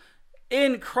have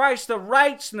in Christ, the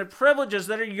rights and the privileges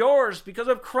that are yours because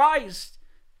of Christ,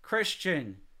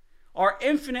 Christian, are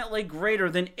infinitely greater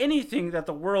than anything that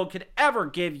the world could ever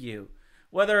give you.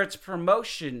 Whether it's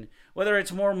promotion, whether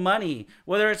it's more money,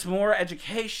 whether it's more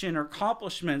education or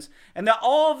accomplishments, and that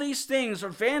all of these things are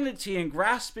vanity and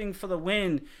grasping for the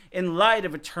wind in light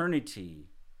of eternity.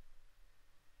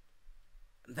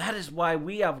 That is why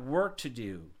we have work to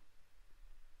do.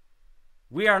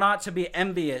 We are not to be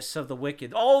envious of the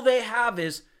wicked. All they have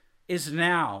is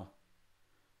now.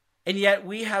 And yet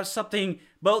we have something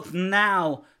both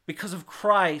now because of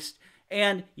Christ,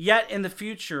 and yet in the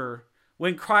future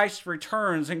when Christ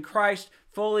returns and Christ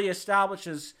fully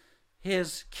establishes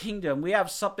his kingdom, we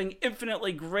have something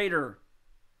infinitely greater.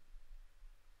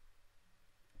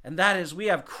 And that is, we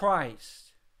have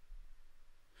Christ.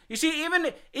 You see,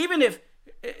 even if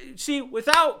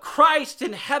without Christ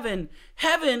in heaven,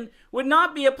 heaven would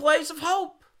not be a place of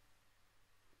hope.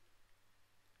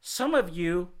 Some of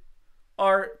you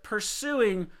are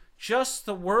pursuing just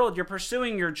the world. You're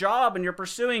pursuing your job and you're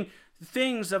pursuing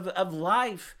things of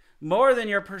life more than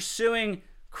you're pursuing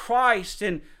Christ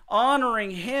and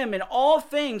honoring him in all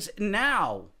things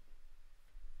now.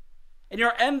 And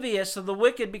you're envious of the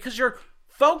wicked because your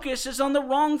focus is on the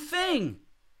wrong thing.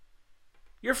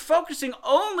 You're focusing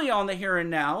only on the here and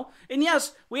now. And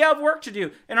yes, we have work to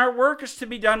do. And our work is to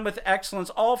be done with excellence,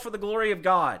 all for the glory of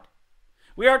God.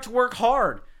 We are to work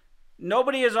hard.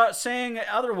 Nobody is saying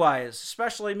otherwise,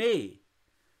 especially me.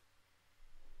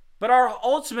 But our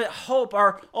ultimate hope,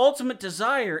 our ultimate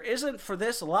desire isn't for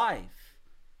this life.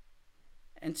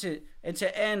 And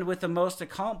to end with the most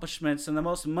accomplishments and the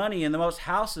most money and the most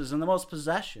houses and the most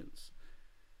possessions.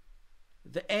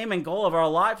 The aim and goal of our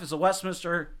life as the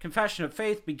Westminster Confession of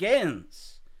Faith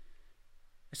begins.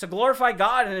 It's to glorify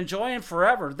God and enjoy him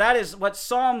forever. That is what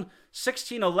Psalm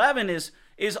 16:11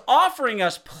 is offering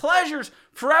us, pleasures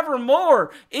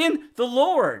forevermore in the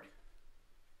Lord.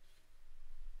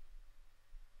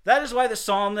 That is why the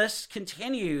psalmist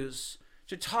continues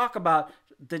to talk about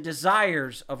the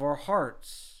desires of our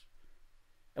hearts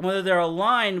and whether they're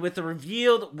aligned with the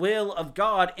revealed will of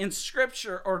God in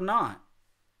Scripture or not.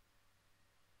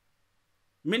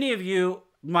 Many of you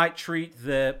might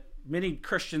many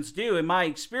Christians do, in my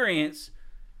experience,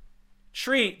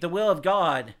 treat the will of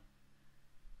God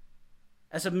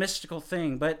as a mystical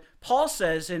thing. But Paul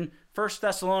says in 1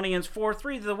 Thessalonians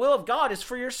 4:3, the will of God is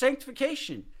for your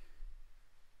sanctification.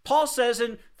 Paul says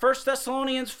in 1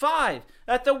 Thessalonians 5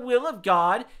 that the will of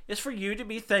God is for you to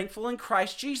be thankful in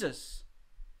Christ Jesus.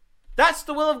 That's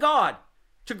the will of God.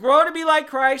 To grow to be like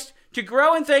Christ, to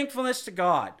grow in thankfulness to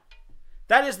God.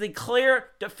 That is the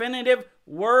clear, definitive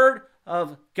word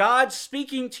of God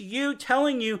speaking to you,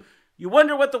 telling you, you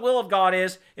wonder what the will of God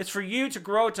is. It's for you to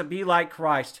grow to be like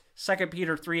Christ. 2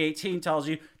 Peter 3:18 tells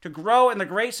you to grow in the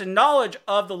grace and knowledge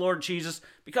of the Lord Jesus.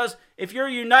 Because if you're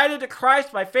united to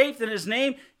Christ by faith in his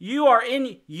name, you are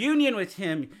in union with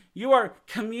him. You are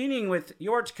to commune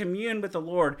with the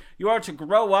Lord. You are to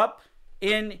grow up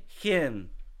in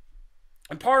him.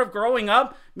 And part of growing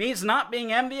up means not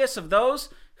being envious of those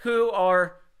who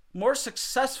are more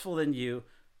successful than you,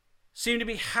 seem to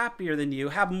be happier than you,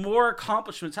 have more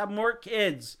accomplishments, have more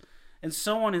kids, and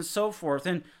so on and so forth,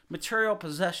 and material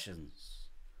possessions.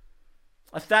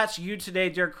 If that's you today,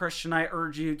 dear Christian, I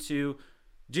urge you to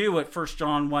do what 1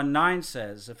 John 1:9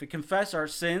 says. If we confess our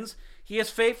sins, he is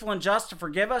faithful and just to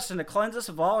forgive us and to cleanse us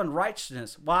of all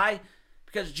unrighteousness. Why?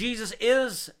 Because Jesus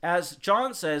is, as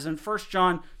John says in 1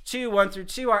 John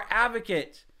 2:1-2, our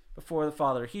advocate before the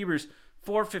Father. Hebrews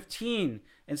 4:15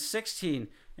 and 16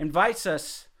 invites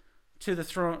us to the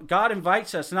throne. God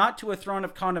invites us not to a throne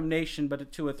of condemnation,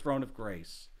 but to a throne of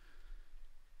grace.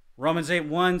 Romans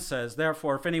 8:1 says,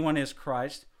 therefore, if anyone is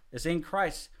in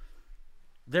Christ,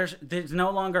 there's no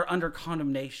longer under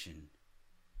condemnation.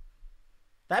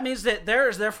 That means that there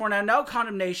is therefore now no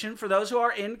condemnation for those who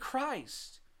are in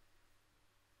Christ.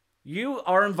 You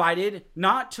are invited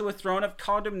not to a throne of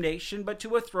condemnation, but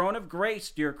to a throne of grace,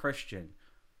 dear Christian.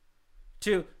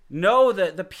 To know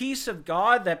that the peace of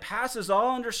God that passes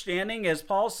all understanding, as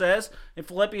Paul says in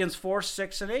Philippians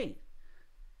 4:6-8.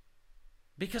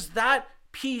 Because that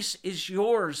peace is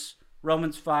yours,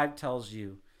 Romans 5 tells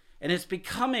you. And it's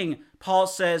becoming, Paul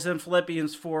says in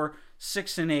Philippians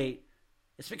 4:6-8,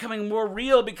 it's becoming more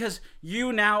real because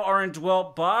you now are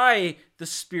indwelt by the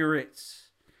Spirit.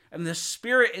 And the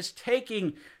Spirit is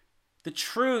taking the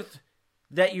truth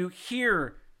that you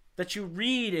hear, that you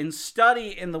read and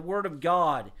study in the Word of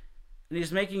God, and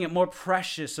He's making it more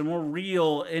precious and more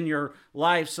real in your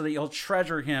life so that you'll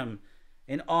treasure Him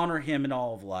and honor Him in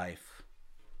all of life.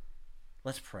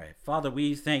 Let's pray. Father,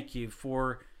 we thank you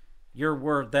for your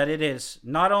Word, that it is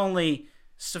not only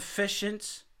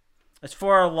sufficient, it's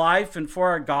for our life and for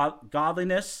our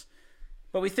godliness,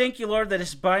 but we thank you, Lord, that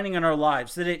it's binding on our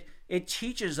lives, that it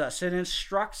teaches us and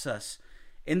instructs us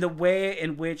in the way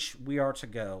in which we are to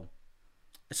go.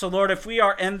 So, Lord, if we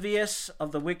are envious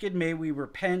of the wicked, may we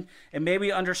repent and may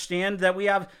we understand that we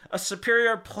have a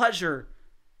superior pleasure,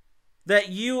 that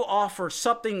you offer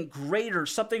something greater,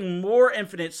 something more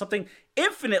infinite, something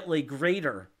infinitely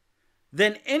greater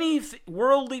than any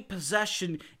worldly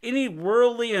possession, any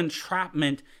worldly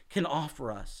entrapment can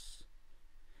offer us.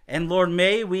 And Lord,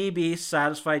 may we be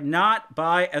satisfied not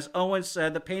by, as Owen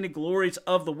said, the painted glories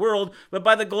of the world, but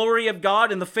by the glory of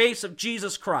God in the face of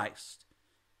Jesus Christ.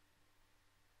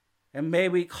 And may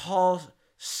we call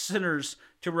sinners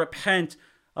to repent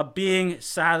of being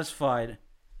satisfied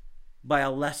by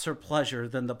a lesser pleasure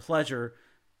than the pleasure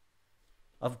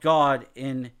of God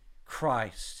in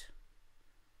Christ.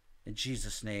 In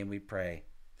Jesus' name we pray.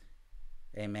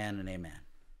 Amen and amen.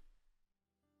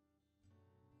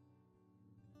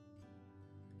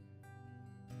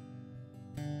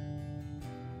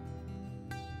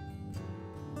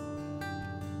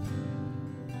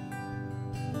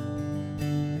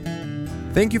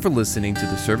 Thank you for listening to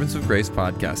the Servants of Grace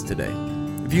podcast today.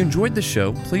 If you enjoyed the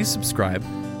show, please subscribe,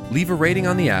 leave a rating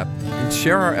on the app, and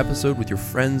share our episode with your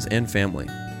friends and family.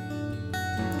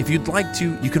 If you'd like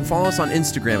to, you can follow us on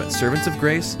Instagram at Servants of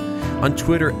Grace, on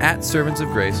Twitter at Servants of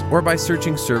Grace, or by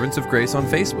searching Servants of Grace on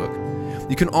Facebook.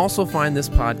 You can also find this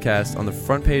podcast on the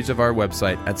front page of our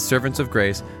website at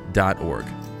servantsofgrace.org.